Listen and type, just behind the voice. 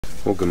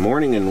Well, good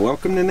morning and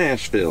welcome to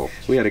Nashville.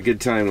 We had a good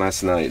time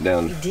last night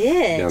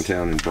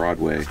downtown in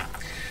Broadway.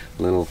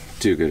 A little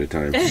too good a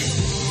time.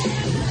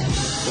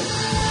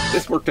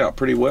 This worked out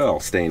pretty well,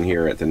 staying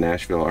here at the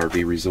Nashville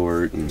RV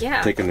Resort and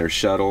taking their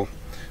shuttle.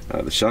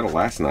 The shuttle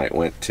last night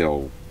went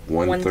till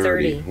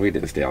 1:30. We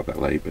didn't stay out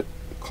that late, but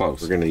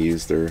close. We're going to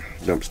use their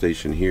dump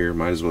station here.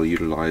 Might as well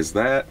utilize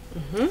that.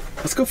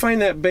 Let's go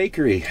find that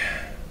bakery.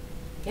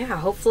 Yeah,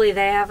 hopefully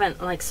they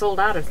haven't like sold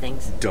out of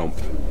things. Dump.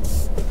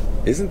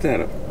 Isn't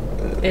that a...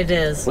 It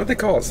is. What they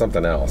call it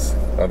something else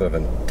other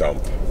than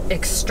dump?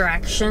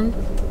 Extraction.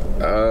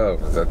 Oh,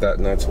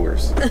 that's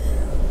worse.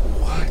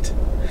 What?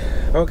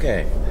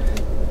 Okay.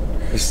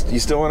 You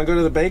still want to go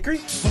to the bakery?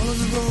 Follow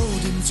the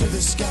road into the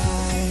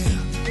sky.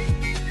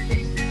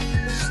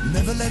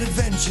 Never let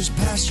adventures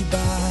pass you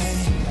by.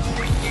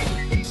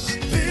 Be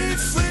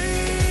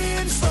free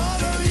and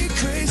follow your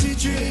crazy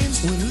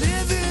dreams. We're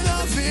living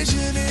our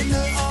vision in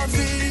the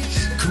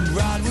RV. Come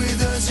ride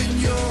with us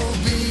and you'll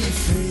be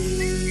free.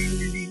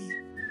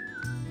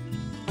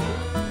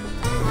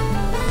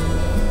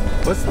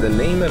 What's the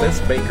name of this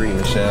bakery,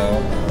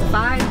 Michelle?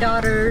 Five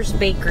Daughters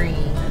Bakery.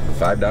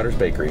 Five Daughters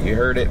Bakery. You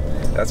heard it.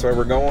 That's where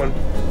we're going.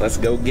 Let's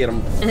go get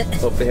them.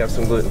 Hope they have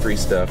some gluten-free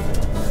stuff.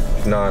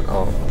 If not,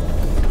 I'll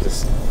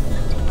just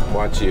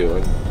watch you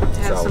and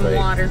have salivate. some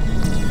water.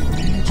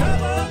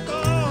 Trouble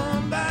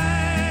come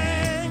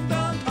back,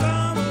 don't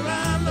come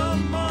around no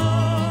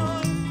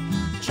more.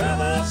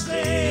 Trouble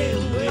stay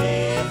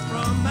away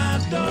from my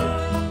door.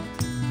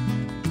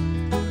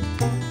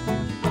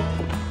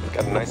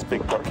 Got a nice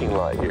big parking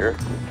lot here.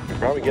 You can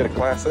probably get a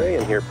Class A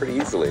in here pretty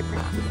easily.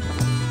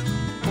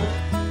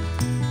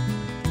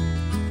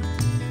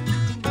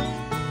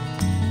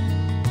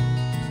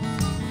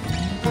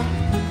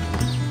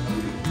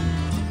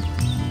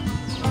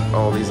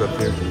 All these up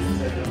here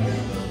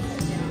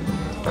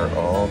are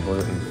all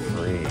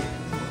gluten-free.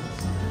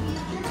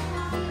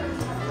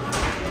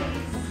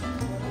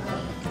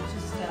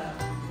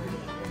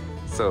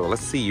 So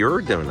let's see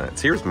your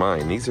donuts. Here's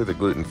mine. These are the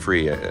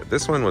gluten-free.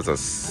 This one was a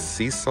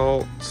sea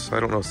salt. I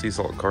don't know, sea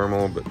salt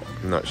caramel, but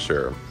I'm not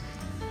sure.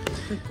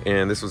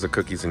 And this was a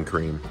cookies and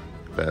cream.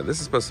 But this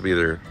is supposed to be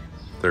their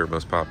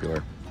most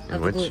popular.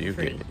 Of the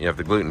gluten-free. You have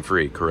the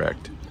gluten-free,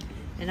 correct?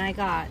 And I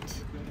got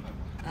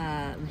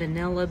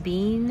vanilla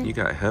bean. You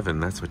got heaven.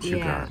 That's what you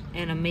got.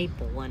 And a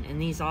maple one. And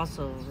these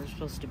also were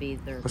supposed to be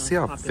their Let's see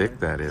how popular. thick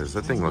that is.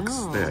 That thing looks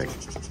thick.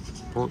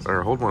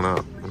 Hold one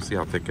up. Let's see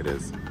how thick it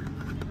is.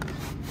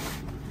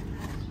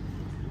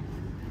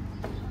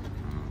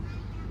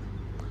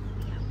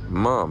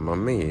 Mamma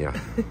mia.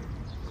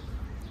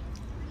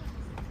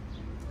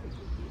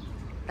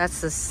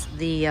 That's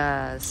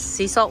the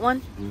sea salt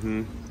one?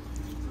 Mm-hmm.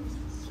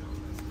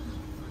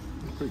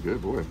 Pretty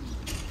good, boy.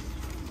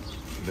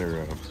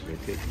 They're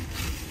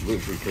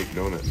gluten-free cake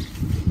donut.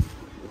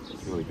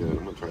 It's really good.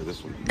 I'm gonna try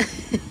this one.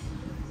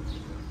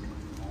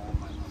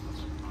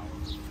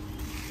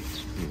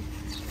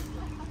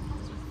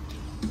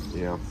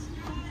 Yeah.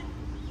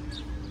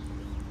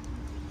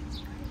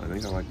 I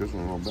think I like this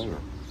one a little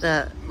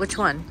better. Which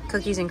one?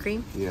 Cookies and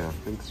cream? Yeah, I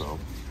think so.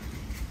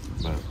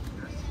 But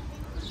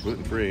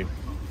gluten-free,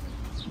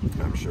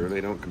 I'm sure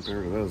they don't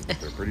compare to those, but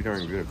they're pretty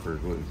darn good for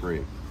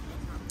gluten-free.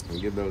 I'll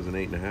give those an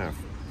 8.5.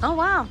 Oh,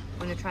 wow. I'm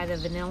going to try the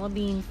vanilla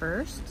bean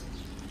first.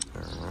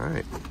 All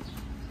right.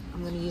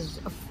 I'm going to use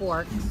a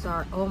fork.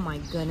 Sorry. Oh, my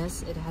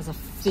goodness. It has a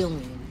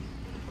filling.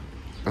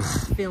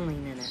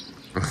 Filling in it.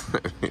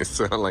 You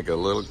sound like a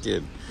little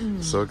kid.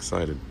 So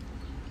excited.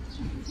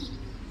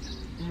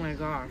 Oh, my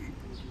gosh.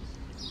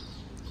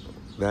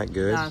 That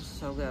good? That's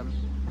so good.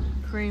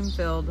 Cream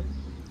filled.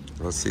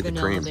 Let's see the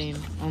vanilla cream. bean.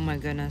 Oh, my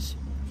goodness.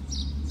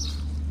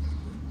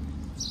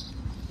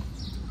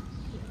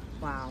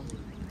 Wow.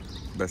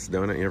 Best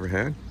donut you ever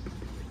had?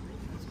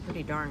 It's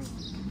pretty darn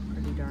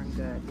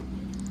good.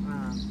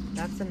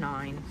 That's a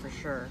 9 for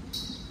sure.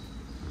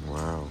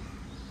 Wow.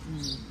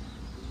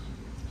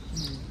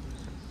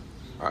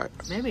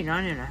 Maybe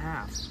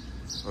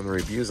 9.5. On the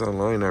reviews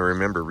online, I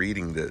remember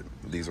reading that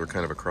these were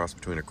kind of a cross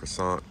between a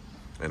croissant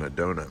and a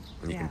donut.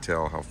 And you can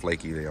tell how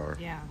flaky they are.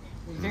 Yeah.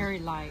 They're very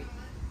light.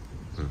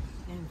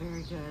 And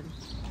very good.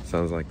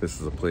 Sounds like this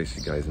is a place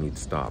you guys need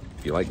to stop.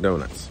 If you like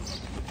donuts.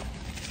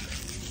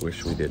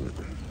 Wish we didn't.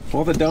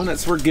 Well, the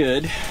donuts were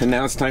good, and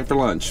now it's time for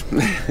lunch.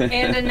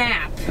 And a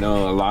nap. I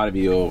know a lot of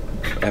you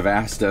have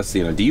asked us,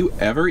 do you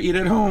ever eat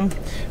at home?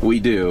 We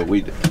do.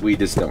 We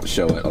just don't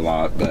show it a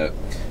lot, but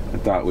I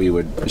thought we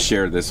would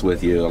share this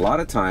with you. A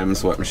lot of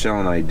times what Michelle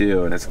and I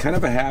do, and it's kind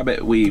of a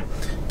habit we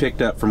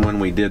picked up from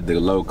when we did the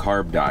low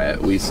carb diet,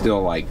 we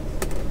still we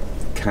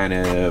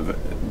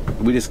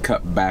just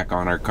cut back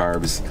on our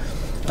carbs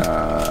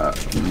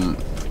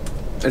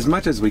as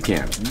much as we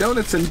can.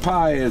 Donuts and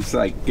pie is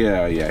like,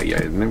 yeah,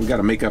 and then we got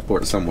to make up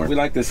for it somewhere. We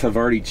like this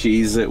Havarti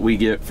cheese that we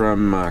get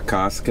from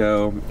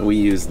Costco. We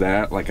use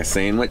that like a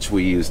sandwich.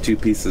 We use 2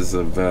 pieces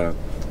of the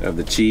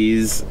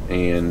cheese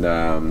and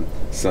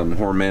some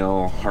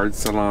Hormel hard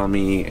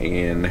salami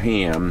and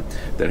ham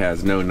that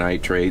has no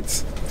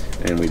nitrates,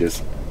 and we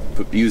just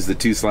use the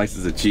 2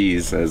 slices of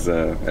cheese as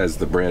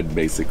the bread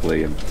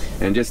basically,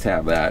 and just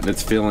have that. And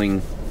it's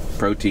filling,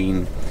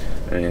 protein,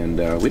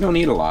 and we don't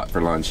eat a lot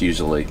for lunch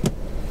usually,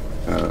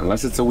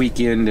 unless it's a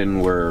weekend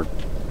and we're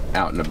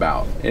out and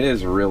about. It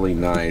is really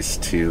nice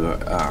to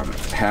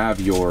have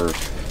your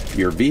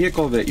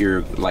vehicle that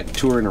you're like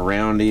touring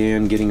around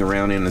in, getting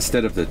around in,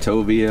 instead of the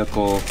tow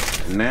vehicle.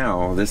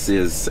 Now this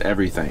is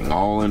everything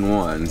all in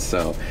one,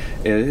 so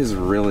it is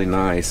really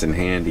nice and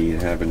handy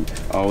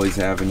always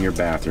having your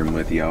bathroom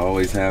with you,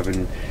 always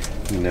having,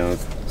 you know,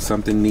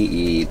 something to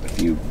eat.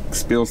 If you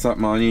spill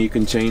something on you, you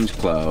can change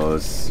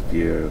clothes. If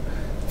you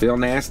feel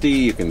nasty,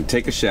 you can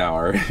take a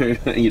shower.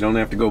 You don't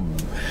have to go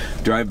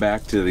drive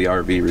back to the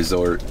RV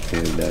resort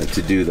and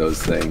to do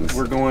those things.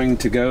 We're going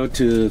to go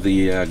to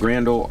the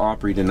Grand Ole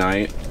Opry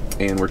tonight,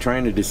 and we're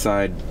trying to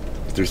decide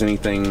if there's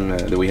anything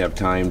that we have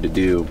time to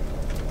do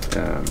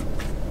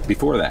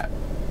before that.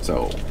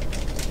 So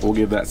we'll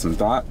give that some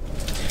thought.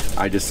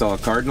 I just saw a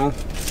cardinal.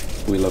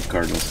 We love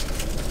cardinals.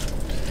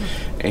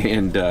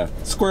 And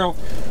squirrel.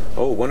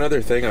 Oh, one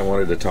other thing I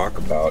wanted to talk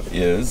about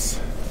is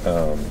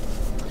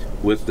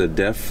with the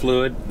DEF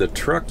fluid, the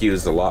truck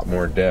used a lot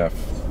more DEF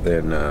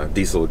than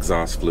diesel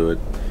exhaust fluid.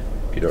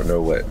 If you don't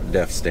know what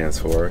DEF stands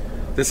for,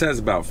 this has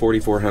about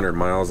 4,400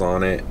 miles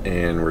on it,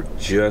 and we're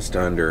just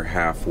under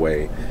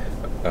halfway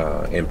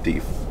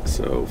empty.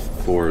 So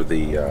for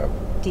the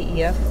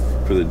DEF?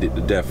 For the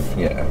DEF,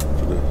 yeah,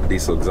 for the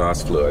diesel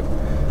exhaust fluid.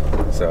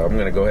 So I'm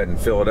gonna go ahead and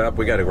fill it up.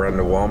 We gotta run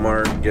to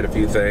Walmart, get a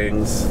few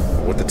things.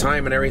 With the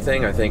time and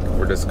everything, I think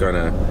we're just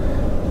gonna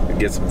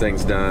get some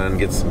things done,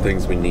 get some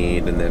things we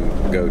need, and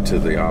then go to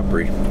the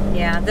Opry.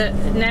 Yeah, the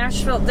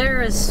Nashville,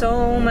 there is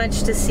so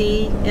much to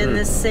see in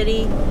this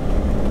city.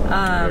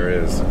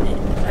 There is.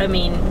 I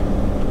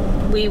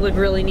mean, we would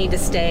really need to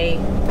stay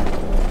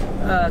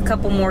a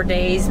couple more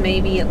days,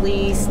 maybe at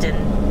least,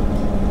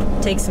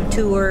 and take some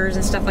tours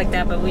and stuff like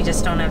that, but we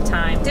just don't have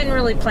time. Didn't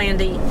really plan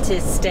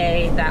to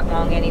stay that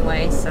long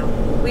anyway, so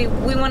we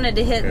wanted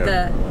to hit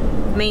the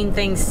main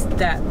things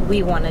that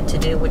we wanted to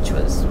do, which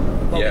was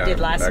what we did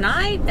last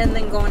night, and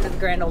then going to the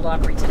Grand Ole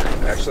Opry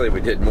tonight. Actually, we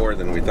did more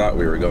than we thought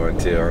we were going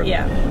to.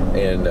 Yeah.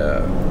 And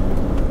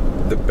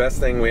the best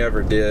thing we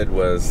ever did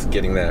was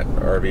getting that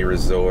RV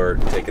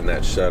resort, taking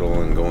that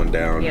shuttle and going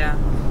down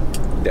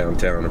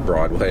downtown to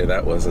Broadway.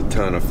 That was a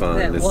ton of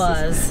fun. It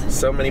was.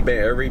 So many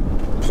bands. Every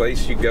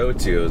place you go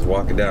to is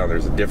walking down,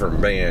 there's a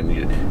different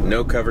band.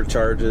 No cover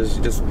charges.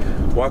 You just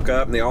walk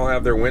up and they all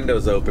have their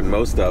windows open,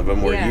 most of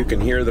them, where you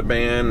can hear the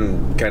band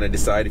and kind of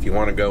decide if you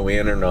want to go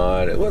in or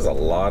not. It was a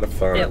lot of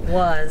fun. It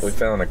was. We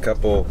found a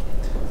couple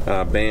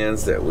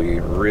bands that we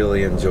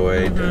really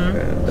enjoyed,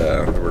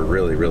 and were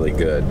really, really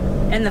good.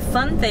 And the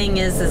fun thing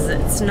is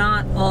it's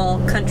not all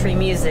country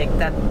music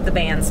that the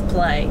bands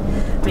play.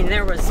 I mean,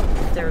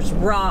 there's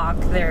rock,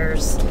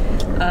 there's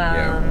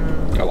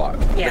a lot.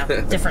 Yeah,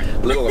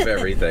 different. Little of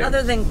everything.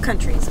 Other than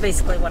country is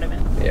basically what I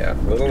meant. Yeah,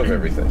 little of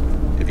everything.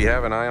 If you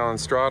have an Ion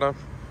Strata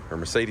or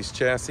Mercedes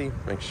chassis,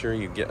 make sure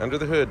you get under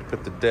the hood,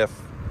 put the DEF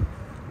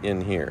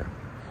in here.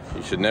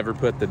 You should never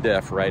put the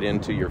DEF right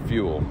into your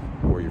fuel,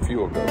 where your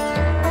fuel goes.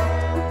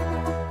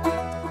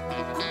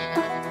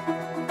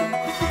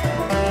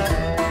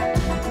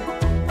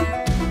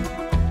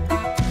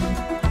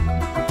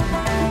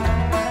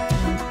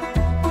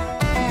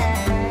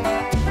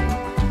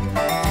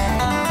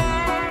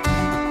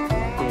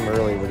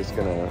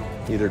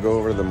 Either go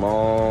over to the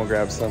mall,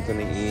 grab something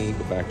to eat,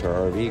 go back to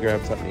our RV,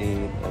 grab something to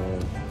eat,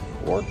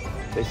 or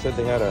they said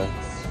they had a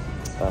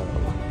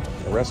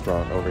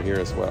restaurant over here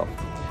as well.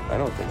 I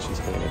don't think she's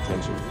paying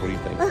attention. What do you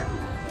think?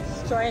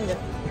 Just trying to.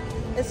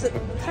 It's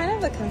kind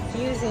of a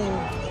confusing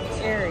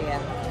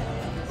area,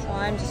 so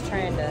I'm just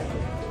trying to.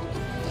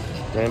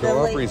 Grand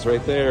Ole Opry's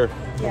right there.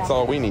 That's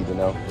all we need to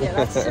know. Yeah,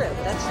 that's true.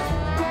 That's true.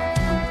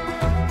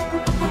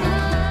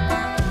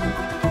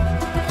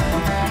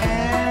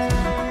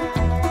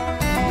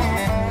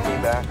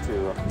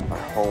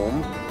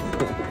 Home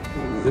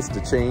just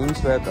to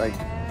change that, like,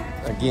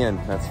 again,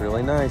 that's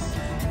really nice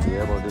to be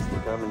able just to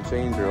come and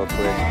change real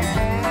quick.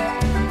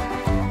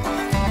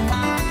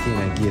 Can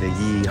I get a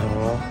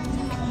yeehaw?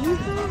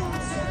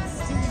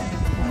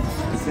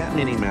 Is that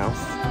Minnie Mouse?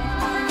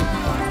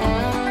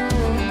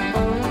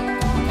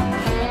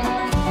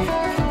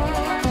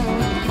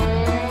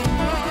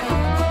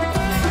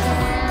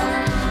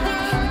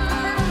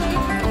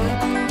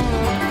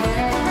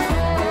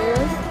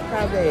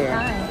 Hi there.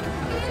 Hi.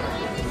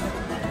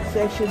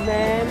 Section 9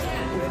 is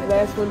the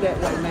last one that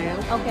way, ma'am.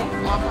 Okay.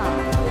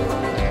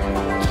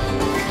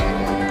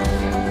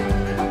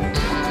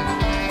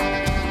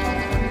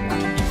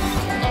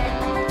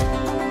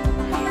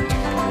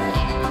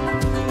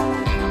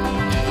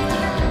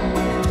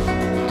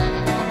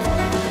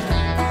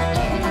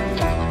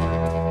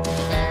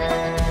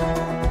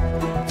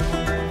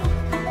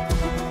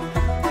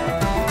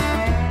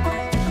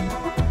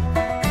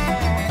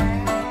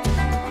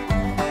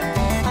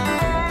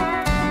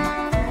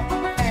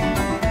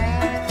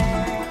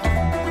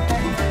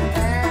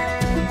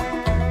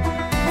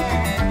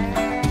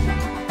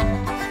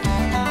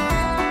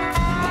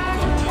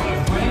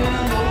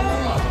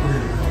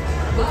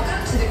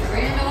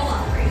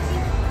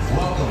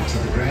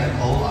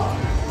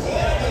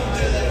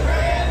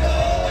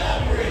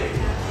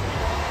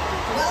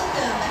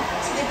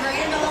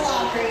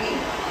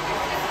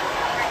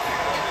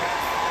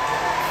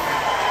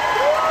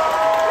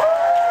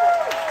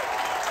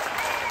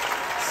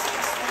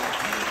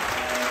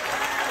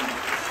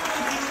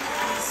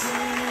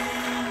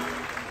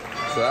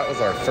 was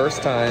our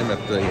first time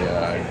at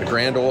the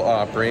Grand Ole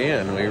Opry,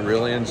 and we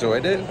really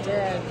enjoyed it. We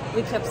did.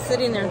 We kept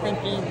sitting there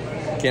thinking,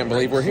 can't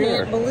believe we're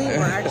here. Can't believe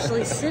we're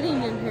actually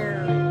sitting in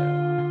here.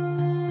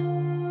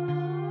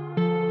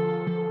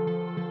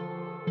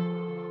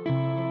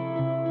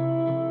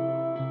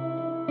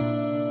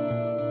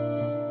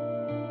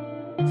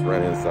 Let's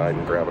run inside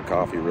and grab a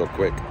coffee real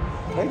quick.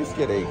 Can I just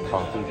get a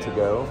coffee to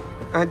go?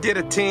 I did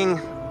a ting.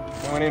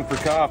 I went in for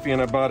coffee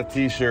and I bought a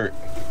t-shirt.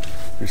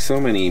 There's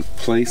so many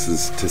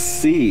places to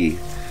see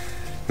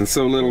in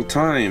so little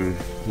time.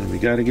 And we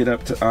got to get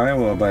up to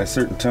Iowa by a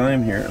certain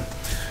time here.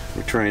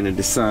 We're trying to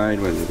decide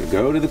whether to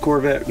go to the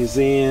Corvette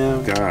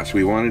Museum. Gosh,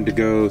 we wanted to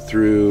go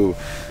through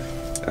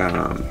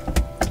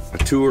a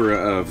tour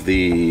of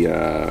the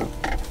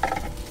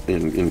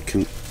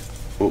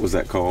what was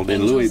that called?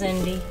 Angel's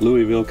Envy.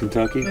 Louisville,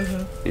 Kentucky.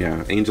 Mm-hmm.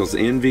 Yeah, Angel's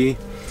Envy.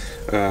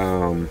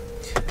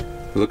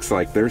 Looks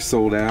like they're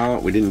sold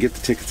out. We didn't get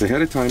the tickets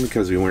ahead of time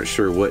because we weren't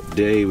sure what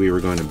day we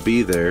were going to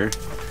be there.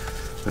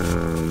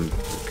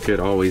 Could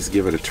always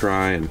give it a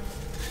try, and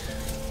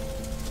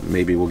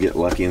maybe we'll get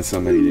lucky and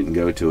somebody didn't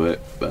go to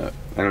it, but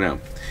I don't know.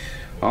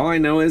 All I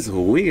know is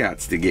we got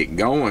to get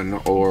going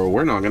or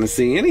we're not going to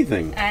see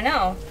anything. I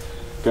know.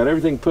 Got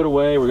everything put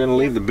away. We're going to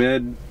leave the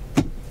bed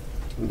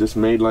just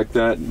made like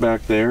that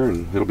back there,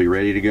 and it'll be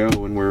ready to go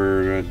when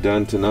we're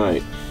done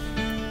tonight.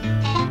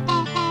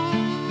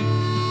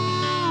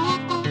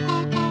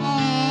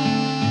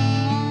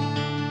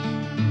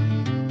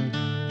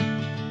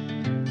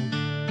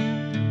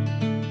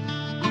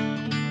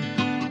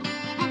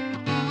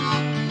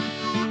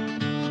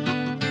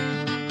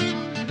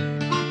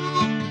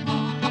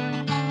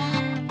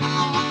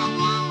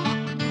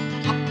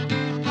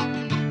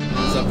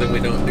 Something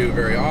we don't do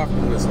very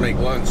often is make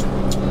lunch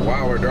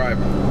while we're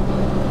driving.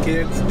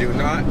 Kids, do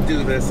not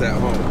do this at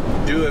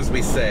home. Do as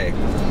we say,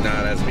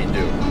 not as we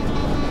do.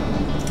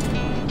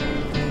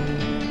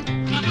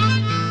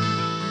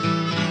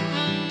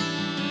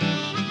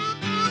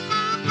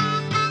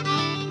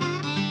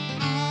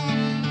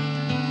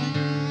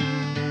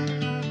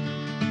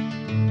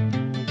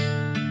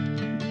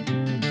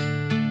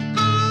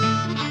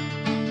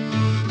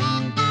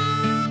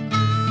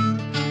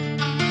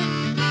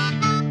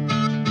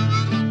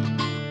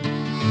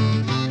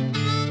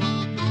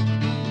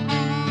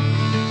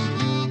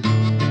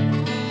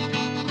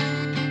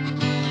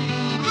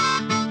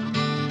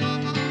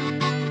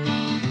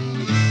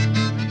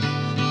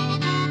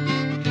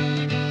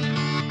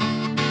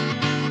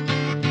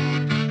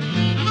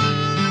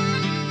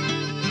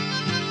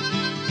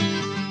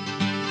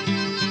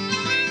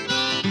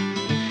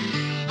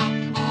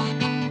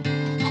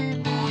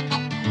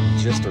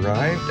 Just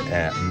arrived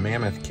at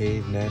Mammoth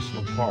Cave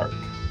National Park.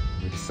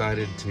 We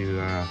decided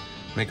to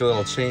make a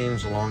little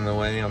change along the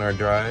way on our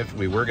drive.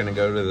 We were going to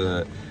go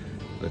to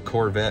the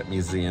Corvette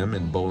Museum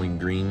in Bowling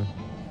Green,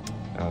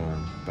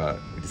 but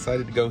we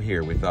decided to go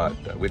here. We thought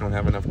we don't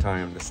have enough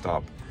time to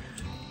stop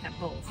At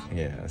both.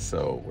 Yeah,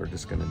 so we're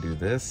just going to do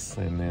this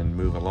and then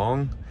move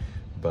along,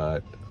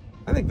 but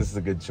I think this is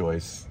a good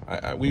choice.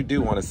 We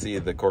do want to see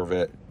the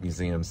Corvette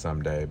Museum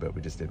someday, but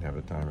we just didn't have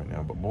the time right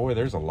now. But boy,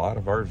 there's a lot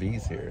of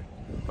RVs here.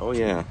 Oh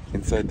yeah,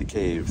 inside the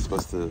cave. It's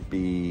supposed to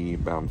be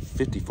about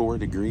 54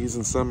 degrees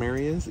in some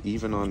areas,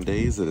 even on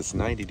days that it's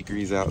 90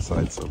 degrees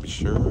outside, so be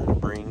sure to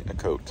bring a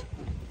coat.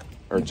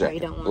 Or a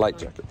jacket, light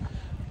jacket.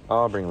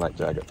 I'll bring a light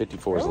jacket.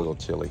 54 is a little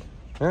chilly.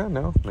 Yeah,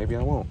 no, maybe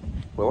I won't.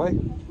 Will I?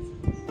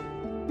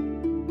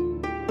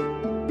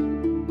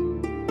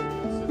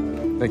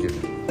 Thank you.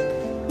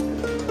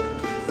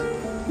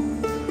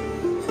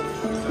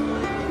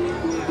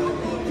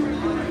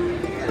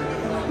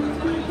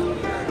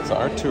 So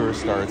our tour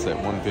starts at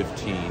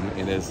 1:15.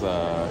 It is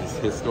a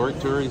historic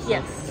tour, you said?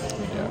 Yes.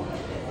 Yeah.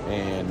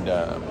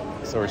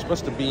 And so we're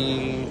supposed to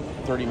be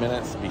 30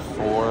 minutes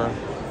before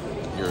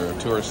your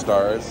tour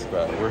starts,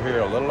 but we're here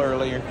a little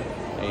earlier,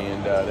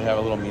 and they have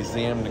a little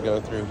museum to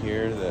go through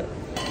here that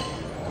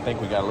I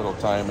think we got a little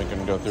time. We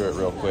can go through it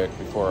real quick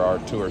before our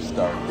tour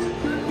starts.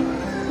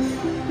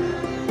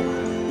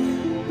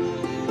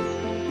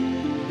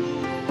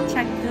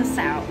 Check this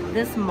out.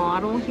 This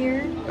model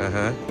here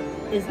Uh-huh.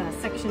 is a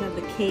section of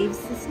the cave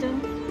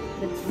system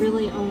that's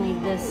really only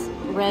this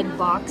red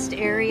boxed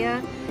area.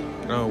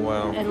 Oh,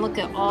 wow. And look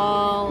at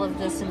all of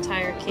this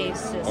entire cave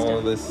system. All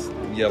of this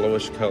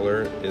yellowish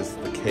color is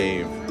the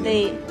cave.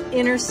 They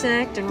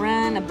intersect and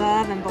run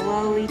above and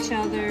below each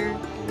other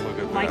Look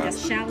at like that. a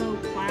shallow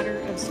platter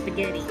of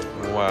spaghetti.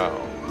 Wow.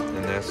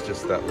 And that's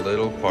just that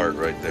little part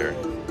right there.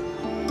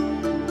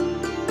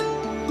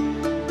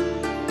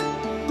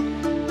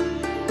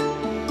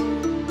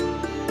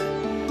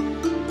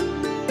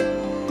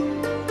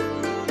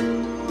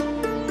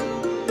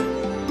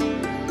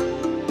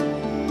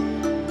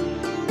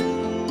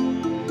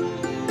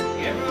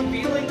 Everyone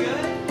feeling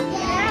good?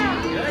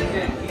 Yeah. Good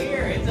to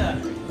hear. It's a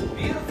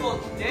beautiful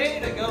day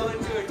to go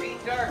into a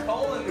deep dark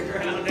hole in the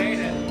ground,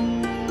 ain't it?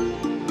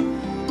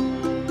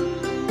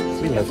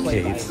 We love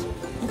caves.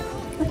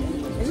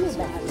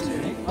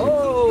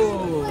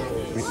 Oh!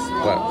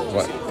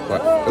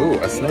 What? Ooh,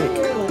 a snake.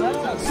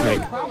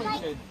 Snake. Probably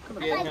should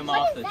get him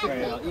off the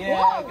trail.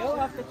 Yeah, go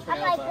off the trail.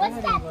 I'm like,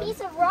 what's that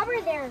piece of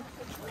rubber there?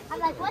 I'm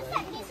like, what's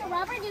that piece of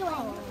rubber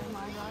doing?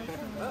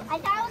 I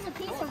thought it was a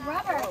piece of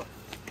rubber.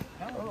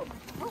 Oh,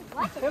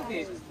 what? Could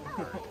be.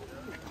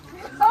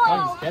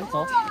 Oh,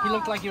 Gentle. He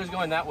looked like he was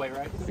going that way,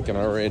 right? I can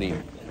already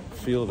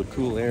feel the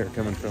cool air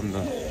coming from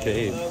the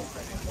cave.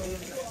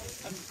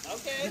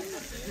 Okay.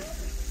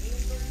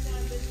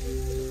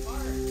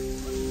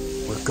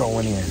 We're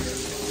going in.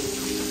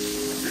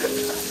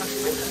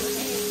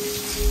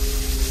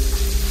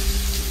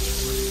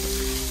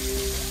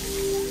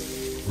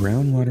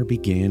 Groundwater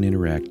began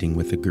interacting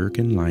with the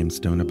Gherkin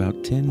limestone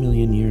about 10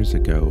 million years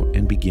ago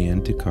and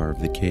began to carve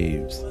the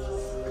caves.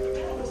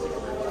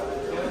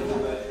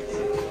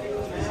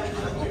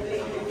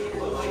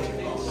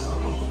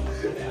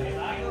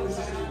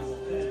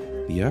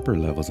 The upper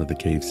levels of the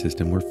cave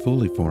system were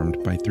fully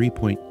formed by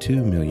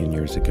 3.2 million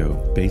years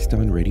ago, based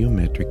on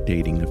radiometric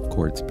dating of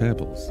quartz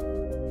pebbles.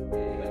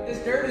 But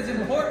this dirt is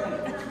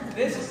important.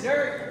 This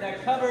dirt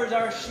that covers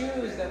our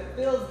shoes, that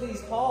fills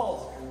these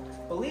halls.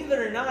 Believe it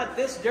or not,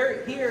 this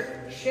dirt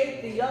here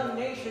shaped the young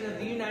nation of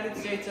the United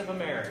States of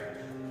America.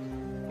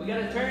 We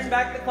gotta turn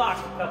back the clock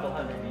a couple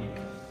hundred years,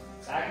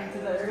 back into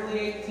the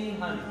early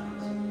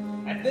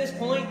 1800s. At this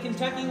point,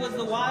 Kentucky was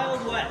the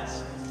Wild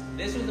West.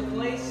 This was a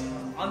place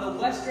on the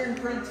western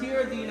frontier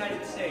of the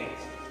United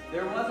States.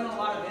 There wasn't a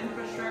lot of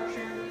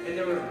infrastructure, and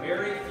there were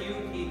very few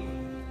people.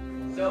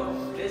 So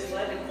this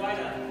led to quite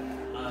a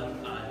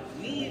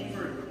need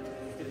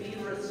to be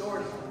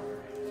resourceful.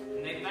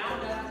 And they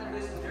found out that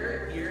this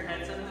dirt here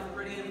had something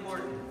pretty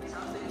important,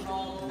 something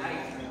called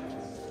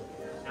nitrates.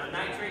 Now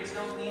nitrates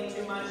don't mean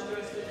too much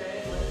to us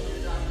today.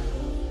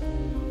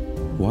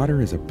 Water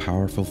is a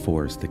powerful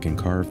force that can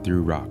carve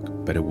through rock,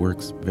 but it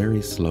works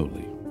very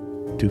slowly.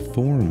 To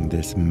form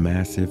this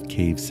massive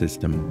cave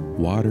system,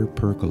 water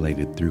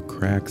percolated through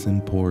cracks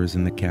and pores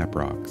in the cap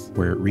rocks,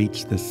 where it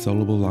reached the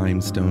soluble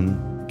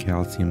limestone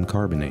calcium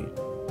carbonate.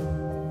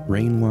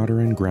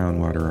 Rainwater and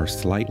groundwater are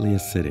slightly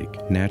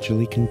acidic,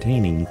 naturally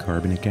containing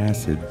carbonic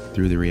acid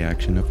through the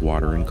reaction of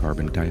water and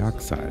carbon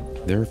dioxide,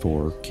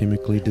 therefore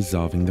chemically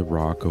dissolving the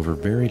rock over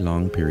very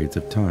long periods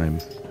of time,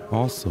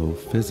 also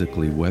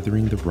physically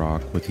weathering the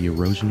rock with the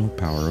erosional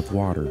power of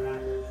water.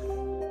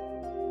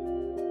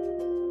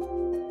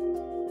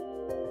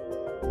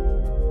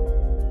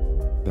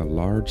 The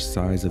large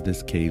size of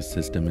this cave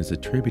system is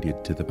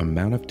attributed to the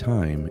amount of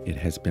time it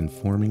has been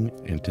forming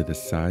and to the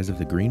size of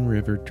the Green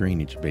River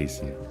drainage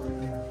basin.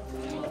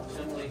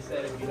 Simply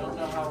said, if you don't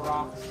know how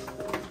rocks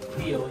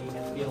feel, you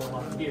can feel them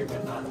up here,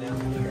 but not down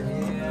here.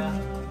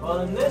 Yeah. Well,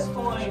 in this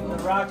point,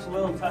 the rocks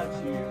will touch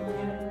you.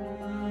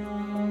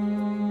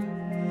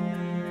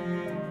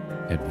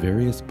 At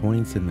various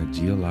points in the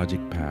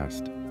geologic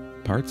past,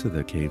 parts of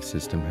the cave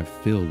system have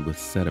filled with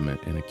sediment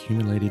and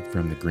accumulated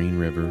from the Green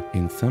River,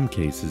 in some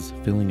cases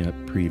filling up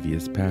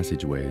previous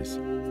passageways.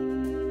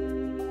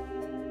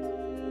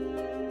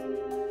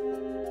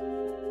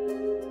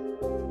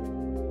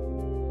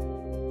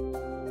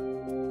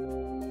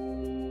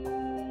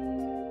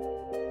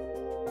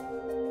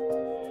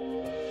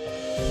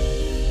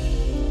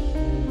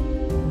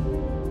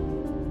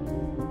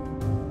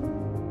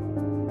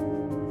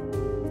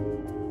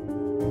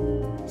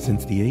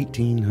 Since the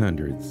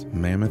 1800s,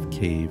 Mammoth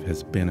Cave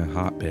has been a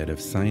hotbed of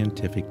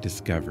scientific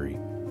discovery,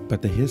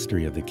 but the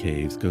history of the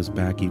caves goes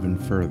back even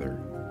further.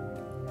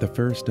 The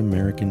first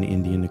American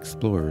Indian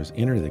explorers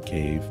entered the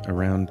cave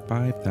around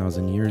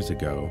 5,000 years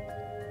ago,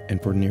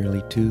 and for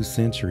nearly 2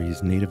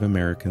 centuries Native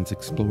Americans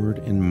explored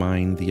and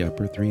mined the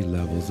upper 3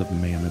 levels of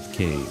Mammoth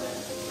Cave.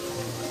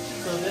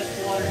 So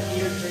this water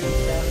here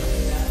drains down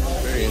into that hole.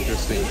 Very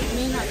interesting. It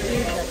may not be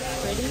the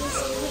prettiest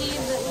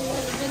cave that we've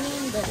ever been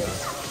in, but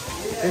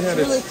It had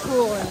it's really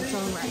cool in its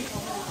own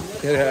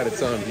right. It had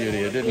its own beauty.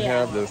 It didn't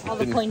Yeah, have the all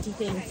the pointy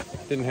things.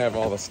 didn't have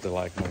all the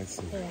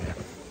stalagmites,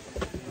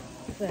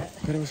 Yeah.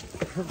 but it was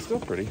still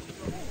pretty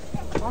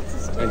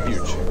Lots of and stairs.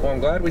 huge. Well, I'm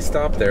glad we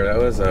stopped there. That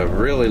was a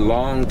really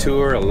long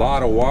tour, a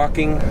lot of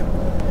walking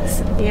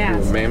Yeah.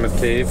 to Mammoth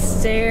Cave.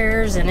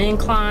 Stairs and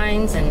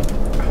inclines, and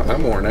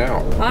I'm worn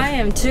out. I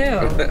am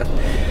too.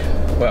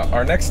 Well,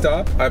 our next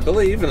stop, I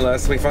believe,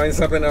 unless we find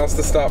something else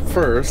to stop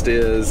first,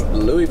 is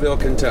Louisville,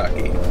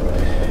 Kentucky.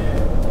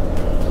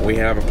 We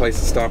have a place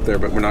to stop there,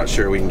 but we're not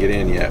sure we can get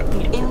in yet.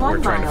 In 1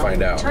 We're trying to mile,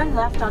 find out. turn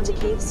left onto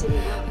Cave City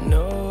Road.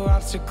 No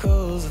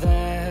obstacles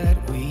that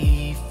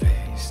we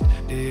faced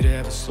did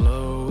ever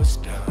slow us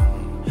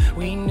down.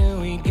 We knew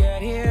we'd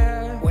get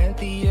here, went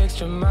the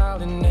extra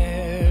mile in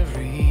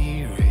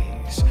every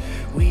race.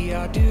 We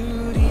are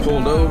duty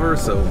Pulled over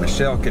so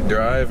Michelle could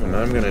drive, and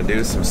I'm going to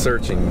do some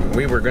searching.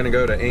 We were going to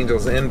go to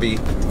Angel's Envy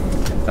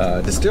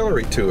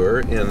distillery tour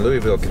in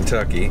Louisville,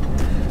 Kentucky,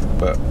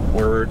 but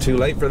we're too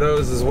late for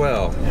those as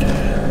well.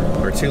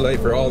 We're too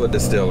late for all the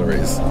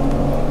distilleries.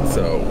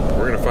 So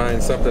we're going to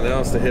find something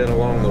else to hit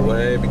along the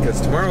way, because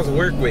tomorrow's a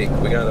work week.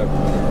 We got to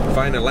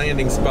find a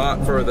landing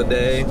spot for the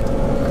day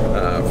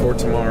for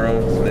tomorrow,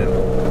 and then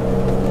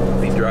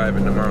we'll be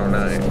driving tomorrow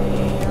night.